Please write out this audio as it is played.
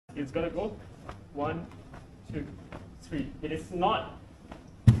it's gonna go 1, 2, 3. It is not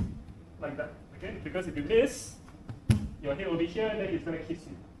like that, okay? Because if you miss, your head will be here, then it's gonna kiss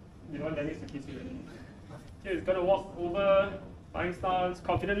you. You don't want that to kiss you. Okay, it's gonna walk over, lying stance,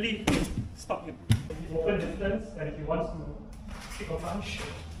 confidently stop him. You open distance, and if he wants to kick or punch,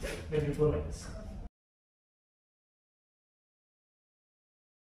 then you go like this.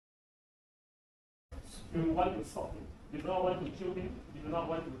 You want to stop him. You do not want to kill him. You do not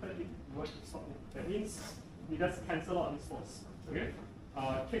want to hurt him. You want to stop him. That means he just cancel out his force. Okay?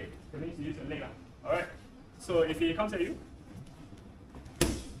 Kick. That means you use your leg. Alright? So if he comes at you,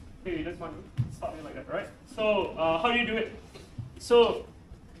 okay, you just want to stop him like that. Alright? So how do you do it? So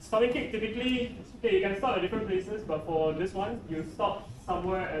stopping kick typically, okay, you can stop at different places, but for this one, you stop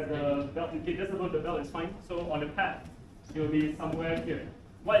somewhere at the belt. Okay, just above the belt is fine. So on the pad, you'll be somewhere here.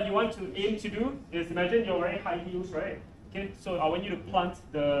 What you want to aim to do is, imagine you're wearing high heels, right? Okay, so I want you to plant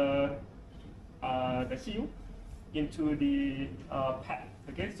the heel into the pad.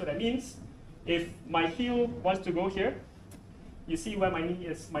 Okay, so that means if my heel wants to go here, you see where my knee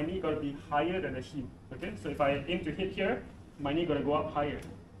is. My knee got to be higher than the heel. Okay, so if I aim to hit here, my knee got to go up higher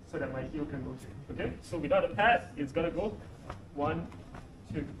so that my heel can go here. Okay, so without a pad, it's gonna go 1,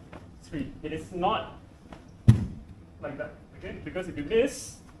 2, 3. It is not like that. Okay? Because if you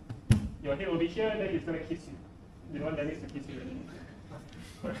miss, your head will be here, then it's going to kiss you. You don't want Dennis to kiss you.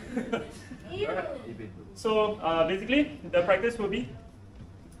 Right. So basically, the practice will be,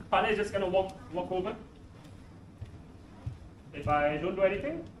 partner is just going to walk over. If I don't do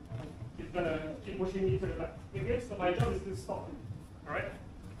anything, he's going to keep pushing me to the back. Okay, so my job is to stop him. Alright?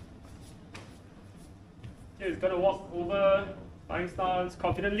 Okay, he's going to walk over, lying stance,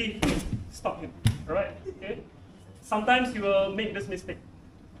 confidently stop him. Alright? Okay? Sometimes you will make this mistake.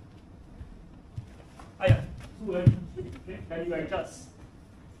 Too early. Okay, then you adjust.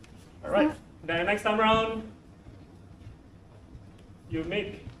 Alright, then next time around, you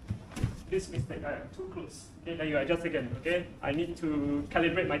make this mistake. Too close. Okay, then you adjust again. Okay, I need to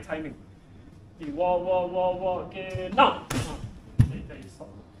calibrate my timing. You walk, okay, now! Okay, then you stop.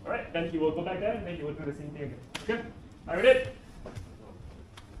 Alright, then he will go back there, and then he will do the same thing again. Okay, are you ready?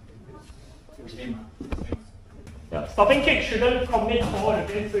 Yeah, stopping kick shouldn't commit forward,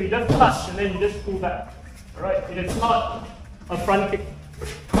 okay? So you just touch and then you just pull back. Alright, it is not a front kick.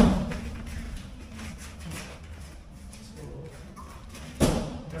 So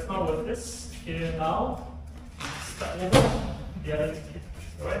that's not what this. Here now, start over the other leg.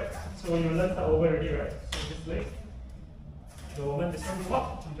 Alright? So you learn that over already, right? So this leg. The moment this one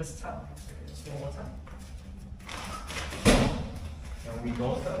walk, you just tap. Just one more time. And we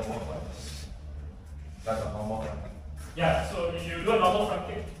don't start over twice. Like a normal front kick. Yeah, so if you do a normal front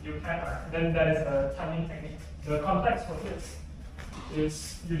kick, you can, then that is a timing technique. The context for this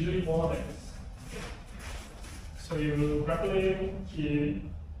is usually more like this. So you grappling, you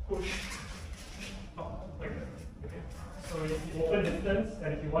push, like that. Okay. So if you open distance,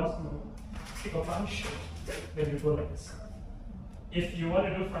 and if you want to kick or punch, then you go like this. If you want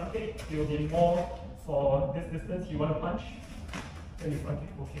to do front kick, it will be more for this distance you want to punch, then you front kick,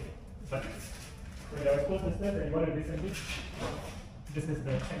 okay. But when you have close distance and you want to disengage, this is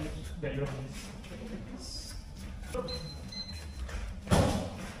the technique that you have to use.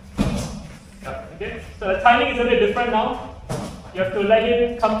 Okay, so the timing is a bit different now. You have to let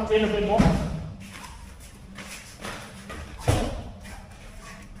it come in a bit more.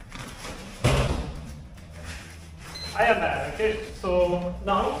 I am that, okay? So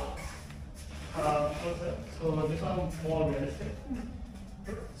now, so this one more realistic.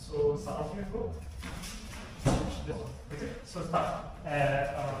 So start off here, go. This one. Okay. So start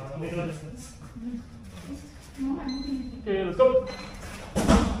at middle distance. Okay, let's go.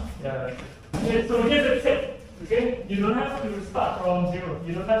 Yeah. Okay, so here's the tip. Okay, you don't have to start from 0.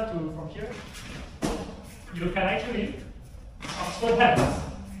 You don't have to from here. You can actually swap hands.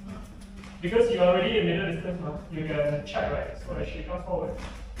 Because you're already in middle distance now, you can check, right? So as she comes forward.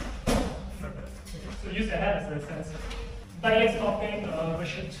 Okay. So use your hand as a sensor. Direct stopping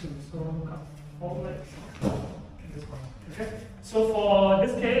version 2. So come forward. This one. Okay. So for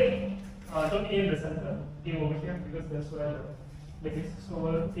this case, don't aim the center. Aim over here because that's where the leg is. So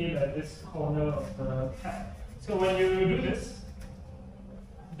aim at this corner of the pad. So when you do this,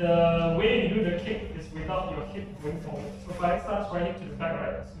 the way you do the kick is without your hip going forward. So if I start riding to the back,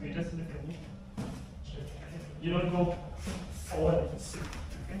 right? So you just lift your knee. You don't go forward.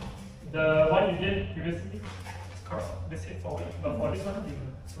 Okay. The one you did previously is this hip forward, but for this one, you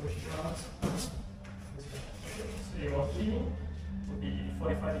so she comes. So your heel would be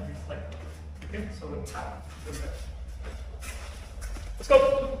 45 degrees like that. Okay, so tap the back. Let's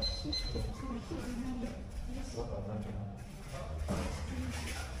go.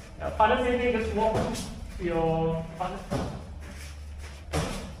 Partner, maybe just walk to your partner.